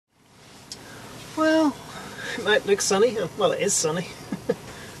Well, it might look sunny. Well, it is sunny,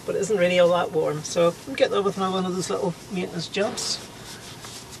 but it isn't really all that warm. So I'm getting on with one of those little maintenance jobs.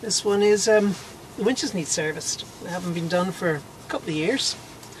 This one is the winches need serviced. They haven't been done for a couple of years.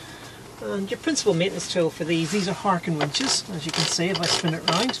 And your principal maintenance tool for these are Harkin winches, as you can see if I spin it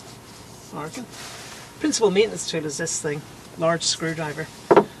round. Harkin. Principal maintenance tool is this thing, large screwdriver.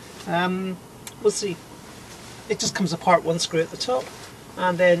 We'll see. It just comes apart one screw at the top,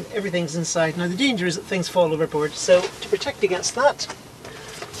 and then everything's inside. Now the danger is that things fall overboard, so to protect against that,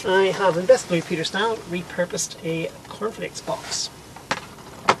 I have, in best Blue Peter style, repurposed a cornflakes box,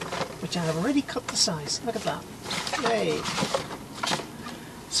 which I have already cut the size. Look at that. Yay!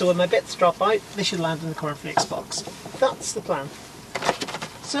 So when my bits drop out, they should land in the cornflakes box. That's the plan.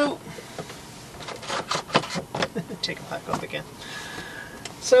 So, take it back up again.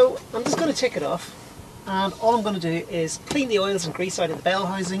 So I'm just going to take it off, and all I'm going to do is clean the oils and grease out of the bell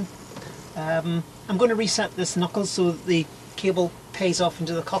housing. I'm going to reset this knuckle so that the cable pays off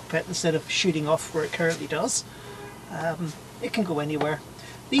into the cockpit instead of shooting off where it currently does. It can go anywhere.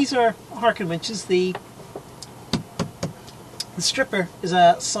 These are Harkin winches. The stripper is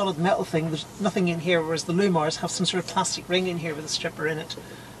a solid metal thing. There's nothing in here, whereas the Lumars have some sort of plastic ring in here with a stripper in it.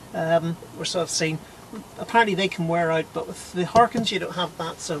 Or so I've seen. Apparently they can wear out, but with the Harkins you don't have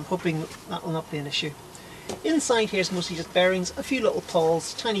that, so I'm hoping that will not be an issue. Inside here is mostly just bearings, a few little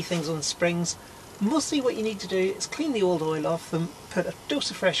pawls, tiny things on the springs. Mostly what you need to do is clean the old oil off them, put a dose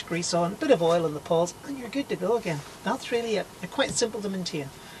of fresh grease on, a bit of oil on the pawls, and you're good to go again. That's really it. They're quite simple to maintain.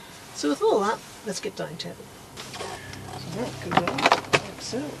 So with all that, let's get down to it. So that goes on like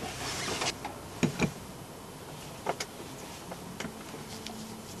so.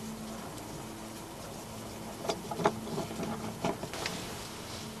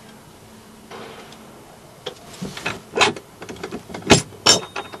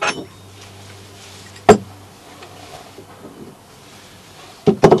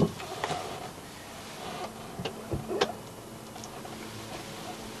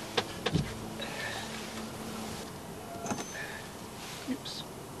 Oops.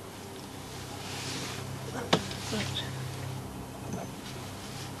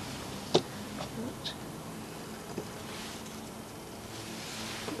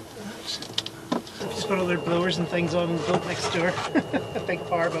 I've just got other blowers and things on the boat next door. A big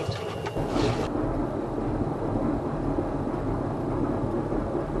power boat.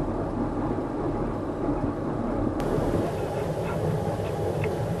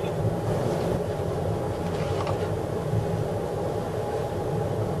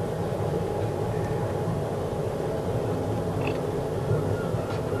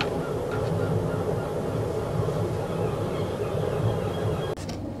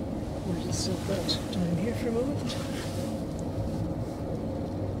 Down here for a moment.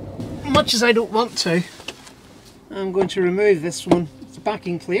 Much as I don't want to, I'm going to remove this one, it's a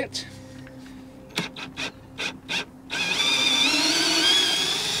backing plate.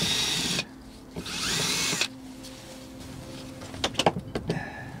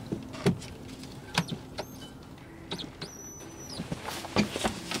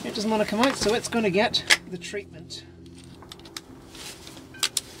 It doesn't want to come out, so it's going to get the treatment.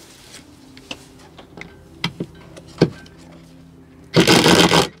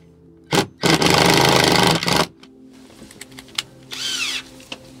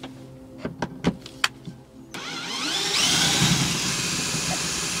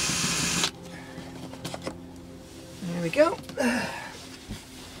 There we go.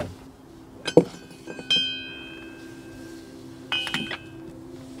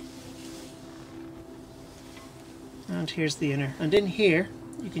 And here's the inner. And in here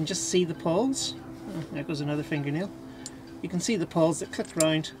you can just see the pawls. Oh, there goes another fingernail. You can see the pawls that click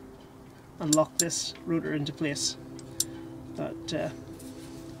round and lock this rotor into place. But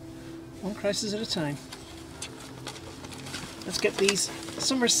one crisis at a time. Let's get these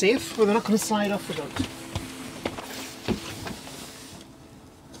somewhere safe where they're not going to slide off the boat.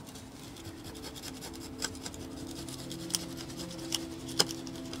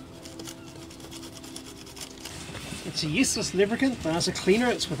 It's a useless lubricant, but as a cleaner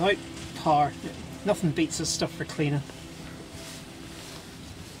it's without power. Nothing beats this stuff for cleaning.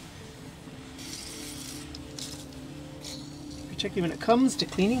 Particularly when it comes to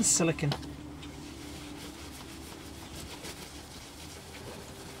cleaning silicone.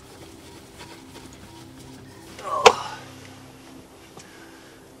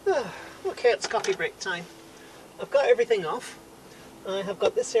 Okay, it's coffee break time. I've got everything off. I have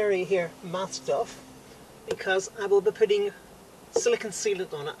got this area here masked off because I will be putting silicone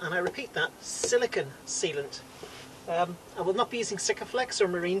sealant on it, and I repeat that, silicone sealant. I will not be using Sikaflex or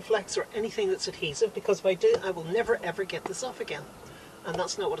Marine Flex or anything that's adhesive, because if I do, I will never ever get this off again. And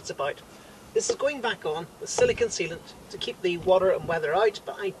that's not what it's about. This is going back on with silicone sealant to keep the water and weather out,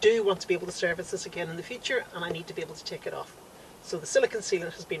 but I do want to be able to service this again in the future, and I need to be able to take it off. So the silicone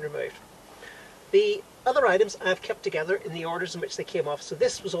sealant has been removed. The other items I have kept together in the orders in which they came off. So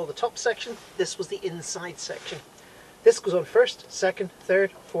this was all the top section, this was the inside section. This goes on first, second,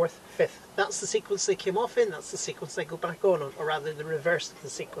 third, fourth, fifth. That's the sequence they came off in, that's the sequence they go back on, or rather the reverse of the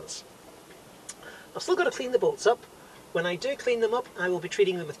sequence. I've still got to clean the bolts up. When I do clean them up, I will be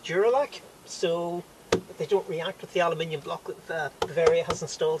treating them with Duralac, so that they don't react with the aluminium block that Bavaria has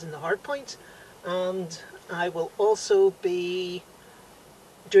installed in the hardpoint. And I will also be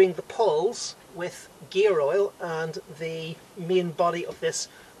doing the pawls with gear oil and the main body of this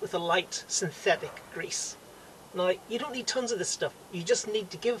with a light synthetic grease. Now, you don't need tons of this stuff, you just need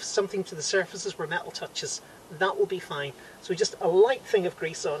to give something to the surfaces where metal touches. That will be fine. So just a light thing of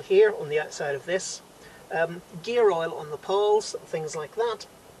grease on here, on the outside of this, gear oil on the pawls, things like that,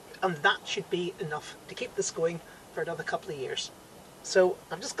 and that should be enough to keep this going for another couple of years. So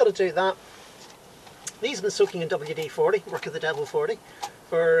I've just got to do that. These have been soaking in WD-40, Work of the Devil 40,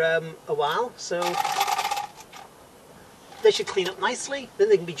 for a while, so they should clean up nicely, then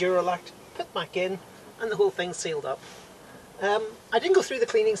they can be Duralac, put back in, and the whole thing's sealed up. I didn't go through the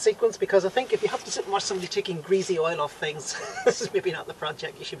cleaning sequence because I think if you have to sit and watch somebody taking greasy oil off things, this is maybe not the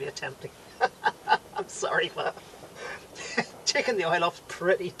project you should be attempting. I'm sorry, but taking the oil off is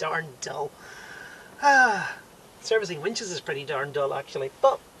pretty darn dull. Servicing winches is pretty darn dull actually,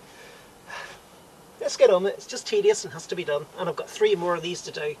 but let's get on with it. It's just tedious and has to be done, and I've got 3 more of these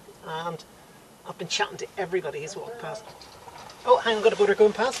to do, and I've been chatting to everybody who's walked past. Oh, hang on, got a boater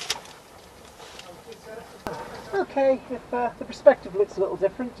going past. Okay, if the perspective looks a little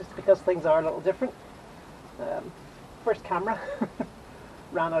different, just because things are a little different. First camera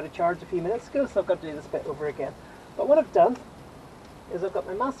ran out of charge a few minutes ago, so I've got to do this bit over again. But what I've done is I've got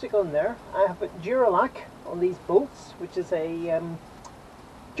my mastic on there. I have put Duralac on these bolts, which is a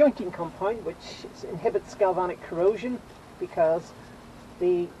jointing compound which inhibits galvanic corrosion, because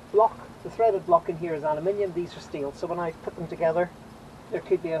the threaded block in here is aluminium, these are steel, so when I put them together there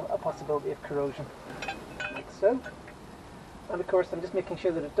could be a possibility of corrosion, like so. And of course I'm just making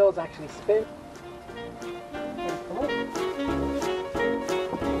sure that it does actually spin.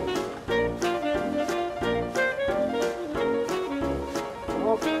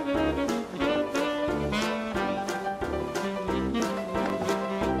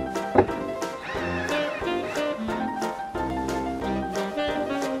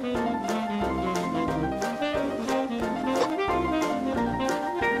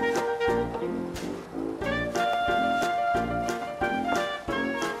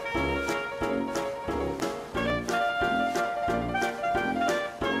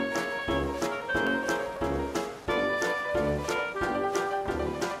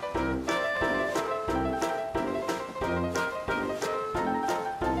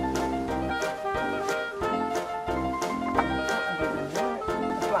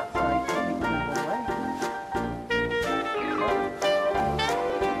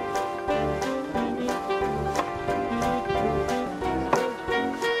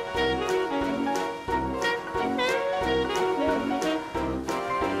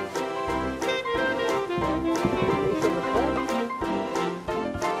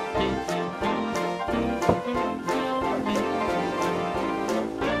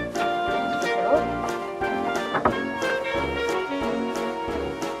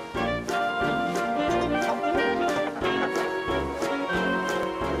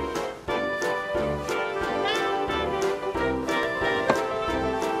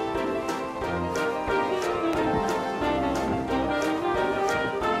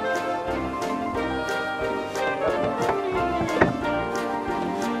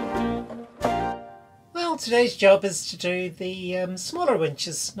 Today's job is to do the smaller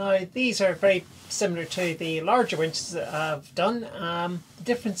winches. Now these are very similar to the larger winches that I've done. The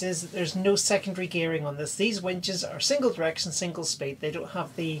difference is that there's no secondary gearing on this. These winches are single direction, single speed. They don't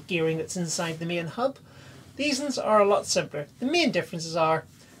have the gearing that's inside the main hub. These ones are a lot simpler. The main differences are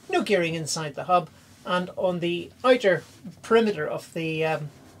no gearing inside the hub, and on the outer perimeter of the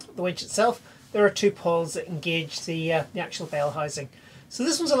winch itself there are 2 pawls that engage the actual bell housing. So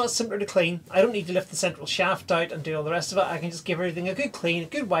this one's a lot simpler to clean. I don't need to lift the central shaft out and do all the rest of it. I can just give everything a good clean, a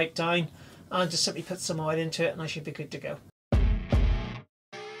good wipe down, and just simply put some oil into it and I should be good to go.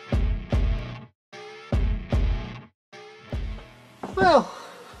 Well,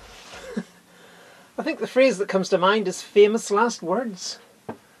 I think the phrase that comes to mind is famous last words.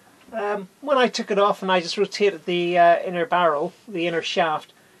 When I took it off and I just rotated the inner barrel, the inner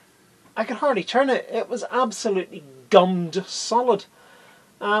shaft, I could hardly turn it. It was absolutely gummed solid.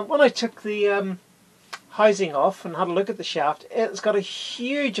 When I took the housing off and had a look at the shaft, it's got a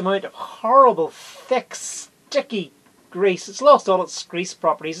huge amount of horrible, thick, sticky grease. It's lost all its grease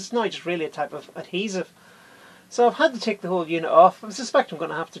properties. It's now just really a type of adhesive. So I've had to take the whole unit off. I suspect I'm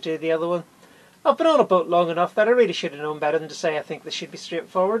going to have to do the other one. I've been on a boat long enough that I really should have known better than to say I think this should be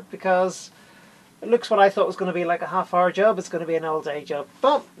straightforward, because it looks what I thought was going to be like a half-hour job. It's going to be an all-day job.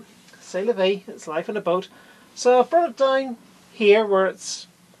 But, c'est la vie, it's life in a boat. So I've brought it down here where it's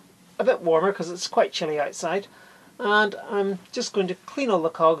a bit warmer because it's quite chilly outside. And I'm just going to clean all the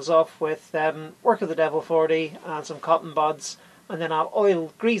cogs off with Work of the Devil 40 and some cotton buds. And then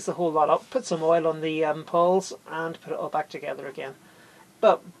I'll grease the whole lot up, put some oil on the poles and put it all back together again.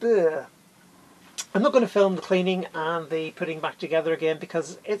 But, bleh. I'm not going to film the cleaning and the putting back together again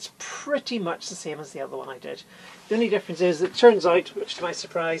because it's pretty much the same as the other one I did. The only difference is it turns out, much to my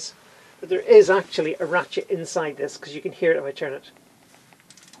surprise, that there is actually a ratchet inside this, because you can hear it if I turn it.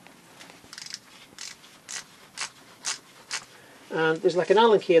 And there's like an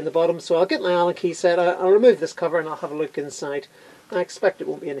Allen key in the bottom, so I'll get my Allen key set, I'll remove this cover and I'll have a look inside. I expect it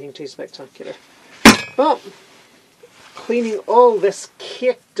won't be anything too spectacular. But cleaning all this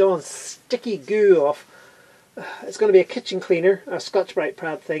caked on sticky goo off, it's going to be a kitchen cleaner, a Scotch-Brite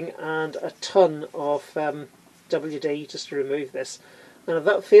pad thing, and a ton of WD just to remove this. And if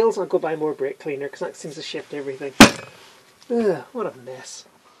that fails, I'll go buy more brake cleaner, because that seems to shift everything. Ugh, what a mess.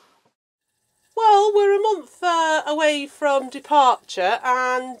 Well, we're a month away from departure,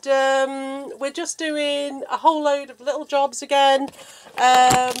 and we're just doing a whole load of little jobs again.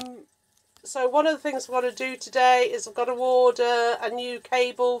 So one of the things I want to do today is I've got to order a new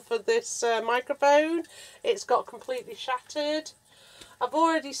cable for this microphone. It's got completely shattered. I've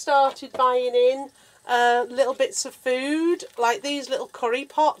already started buying in little bits of food. Like these little curry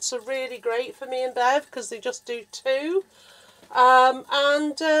pots are really great for me and Bev because they just do two.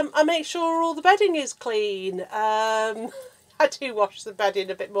 I make sure all the bedding is clean. I do wash the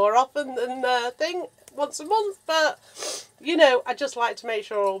bedding a bit more often than once a month, but you know, I just like to make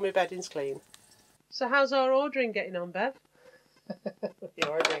sure all my bedding's clean. So how's our ordering getting on, Bev? The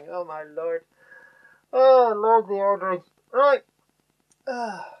ordering, oh my lord. Oh lord, the ordering. Right.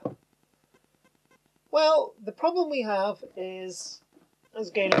 Well, the problem we have is,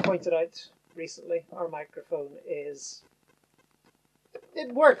 as Gaynor pointed out recently, our microphone is,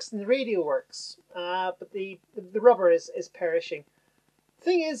 it works and the radio works, but the rubber is perishing.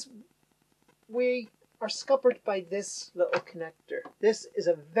 Thing is, we are scuppered by this little connector. This is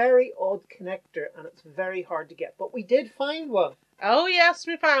a very odd connector and it's very hard to get, but we did find one. Oh yes,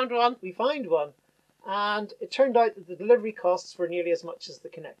 we found one. We found one, and it turned out that the delivery costs were nearly as much as the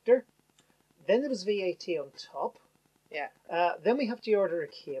connector. Then there was VAT on top. Yeah. Then we have to order a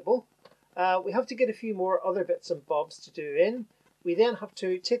cable. We have to get a few more other bits and bobs to do in. We then have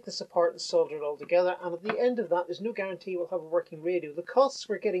to take this apart and solder it all together, and at the end of that, there's no guarantee we'll have a working radio. The costs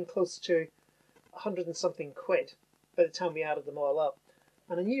were getting close to 100 and something quid by the time we added them all up.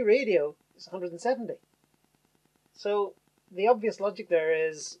 And a new radio is 170. So the obvious logic there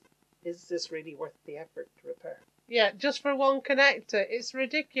is this really worth the effort to repair? Yeah, just for one connector. It's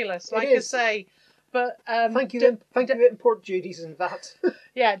ridiculous, like I say. But thank you, import duties and that.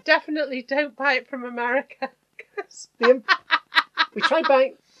 Yeah, definitely don't buy it from America. We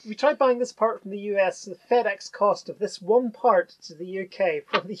tried buying this part from the US. The FedEx cost of this one part to the UK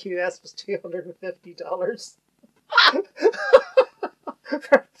from the US was $250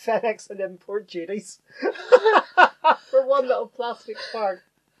 for FedEx and import duties for one little plastic part.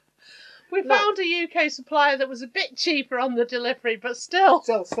 We found a UK supplier that was a bit cheaper on the delivery, but still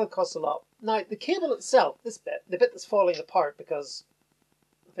costs a lot. Now the cable itself, this bit, the bit that's falling apart because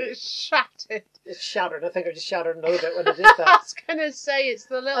it's shattered. It's shattered. I think I just shattered another bit when I did that. I was going to say it's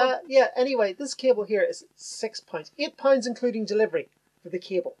the little... yeah, anyway, this cable here is £6. £8 including delivery for the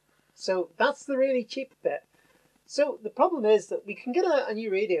cable. So that's the really cheap bit. So the problem is that we can get a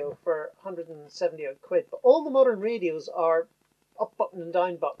new radio for 170 odd quid, but all the modern radios are up button and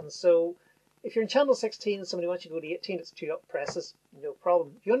down buttons. So if you're in channel 16 and somebody wants you to go to 18, it's 2 up presses, no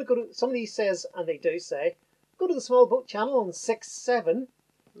problem. If you want to go to, somebody says, and they do say, go to the small boat channel on 6-7.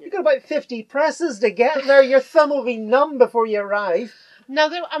 You've got about 50 presses to get there. Your thumb will be numb before you arrive. Now,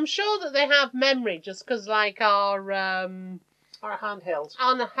 I'm sure that they have memory, just because, like, our handheld.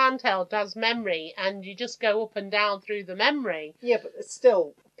 On a handheld has memory, and you just go up and down through the memory. Yeah, but it's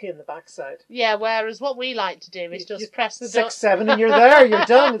still a pain in the backside. Yeah, whereas what we like to do is just press the 6-7 and you're there. You're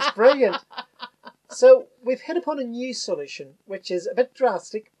done. It's brilliant. So we've hit upon a new solution, which is a bit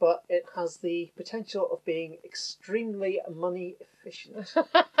drastic, but it has the potential of being extremely money efficient.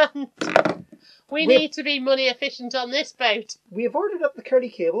 We need to be money efficient on this boat. We have ordered up the curly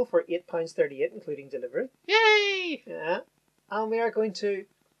cable for £8.38, including delivery. Yay! Yeah. And we are going to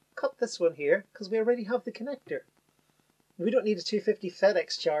cut this one here, because we already have the connector. We don't need a £2.50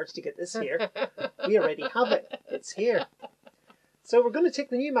 FedEx charge to get this here. We already have it. It's here. So we're going to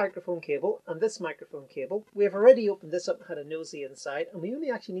take the new microphone cable and this microphone cable. We have already opened this up and had a nosy inside, and we only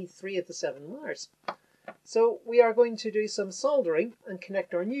actually need 3 of the 7 wires. So we are going to do some soldering and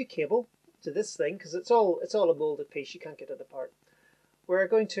connect our new cable to this thing, because it's all a molded piece, you can't get it apart. We're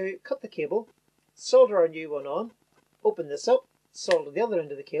going to cut the cable, solder our new one on, open this up, solder the other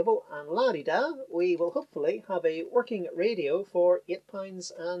end of the cable, and la-di-da, we will hopefully have a working radio for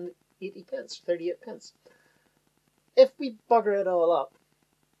 £8.80, 38 pence. If we bugger it all up,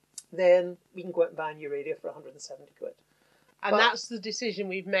 then we can go out and buy a new radio for 170 quid. And that's the decision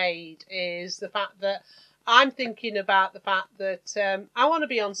we've made, is the fact that I'm thinking about the fact that I want to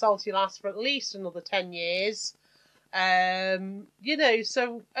be on Salty Lass for at least another 10 years. You know,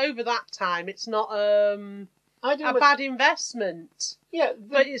 so over that time, it's not a bad investment. Yeah.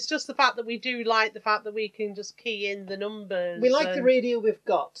 But it's just the fact that we do like the fact that we can just key in the numbers. We like the radio we've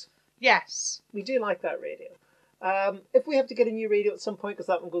got. Yes. We do like that radio. If we have to get a new radio at some point, because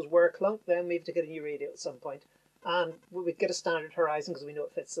that one goes whir clunk, then we have to get a new radio at some point. And we'd get a standard Horizon because we know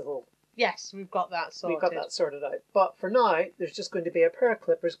it fits the hole. Yes, we've got that sorted. We've got that sorted out. But for now, there's just going to be a pair of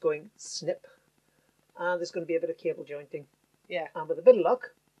clippers going snip. And there's going to be a bit of cable jointing. Yeah. And with a bit of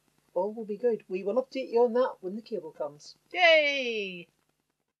luck, all will be good. We will update you on that when the cable comes. Yay!